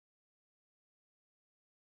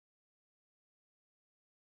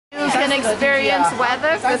can experience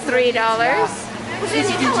weather for $3.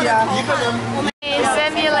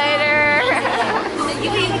 Simulator.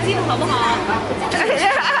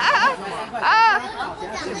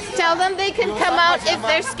 Tell them they can come out if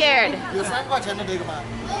they're scared.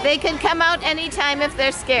 They can come out anytime if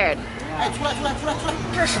they're scared.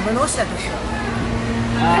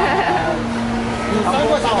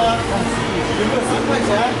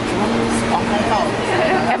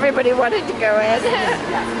 Everybody wanted to go in.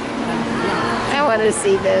 I want to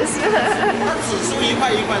see this. 对，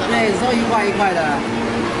收1块1块的。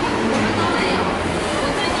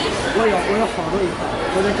我有好多1块，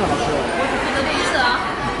昨天正好吃了。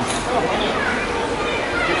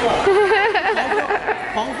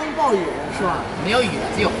狂风暴雨是吧？没有雨，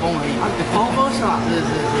只有风而已。狂风是吧？是。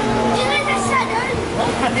因为它下着雨。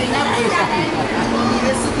应该不会下雨。你以为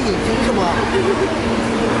是电影是吗？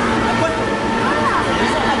关。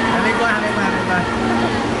还没关。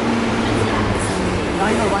然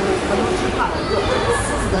后一会儿完就吃怕了，热，死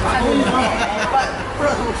的太热了，不知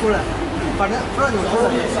道怎么出来，反正不知道怎么出来。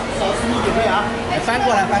少吃1准备啊！翻过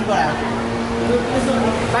来。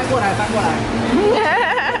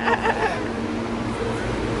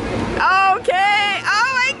Okay. Oh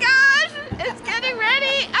my gosh! It's getting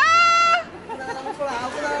ready. Ah! 出来！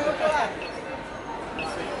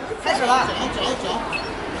开始了。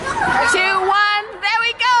 2, 1. There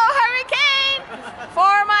we go. Hurricane.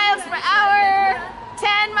 4 miles per hour.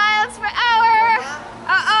 10 miles per hour.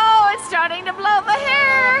 Uh-oh, it's starting to blow the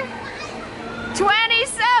hair.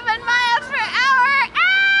 27 miles per hour.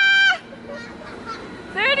 Ah!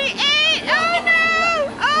 38.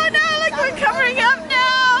 Oh no, look, we're covering up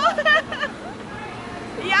now.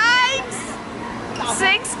 Yikes.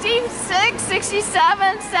 66,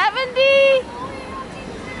 67, 70.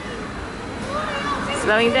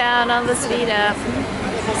 Slowing down on the speed up.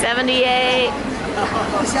 78.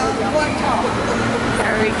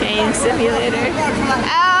 Hurricane simulator.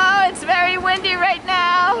 Oh, it's very windy right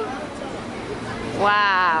now.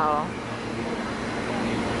 Wow.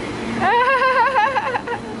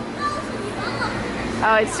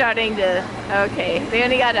 Oh, it's starting to, okay. They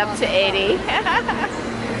only got up to 80.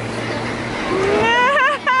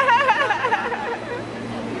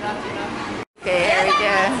 Okay, here we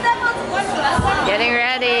go. Getting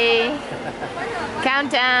ready.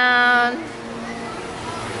 Countdown.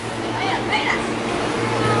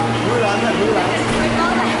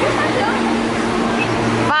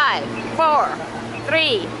 5, 4,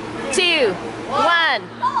 3, 2, 1.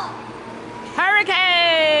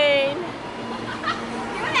 Hurricane!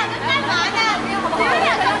 你们两个干嘛呢？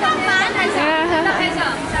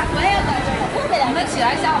我也等着。你们起来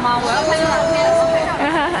一下好吗？我要拍照片。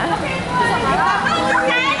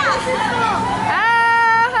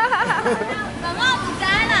把帽子摘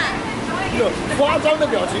了。夸张的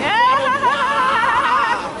表情。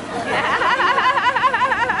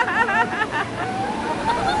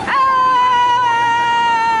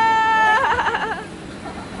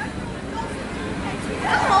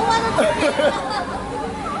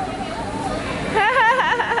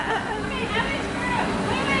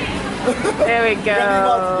There we go.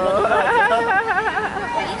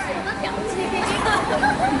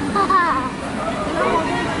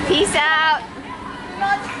 Peace out.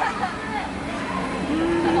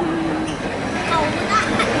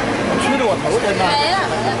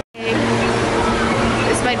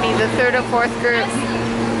 This might be the 3rd or 4th group.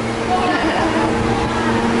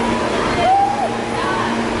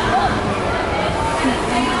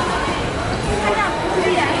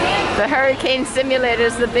 The Hurricane Simulator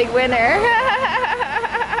is the big winner.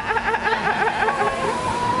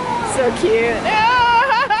 So cute.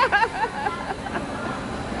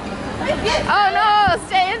 Oh no,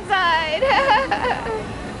 stay inside.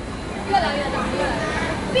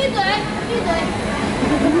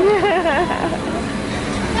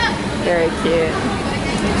 Very cute.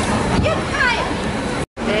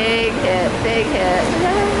 Big hit, big hit.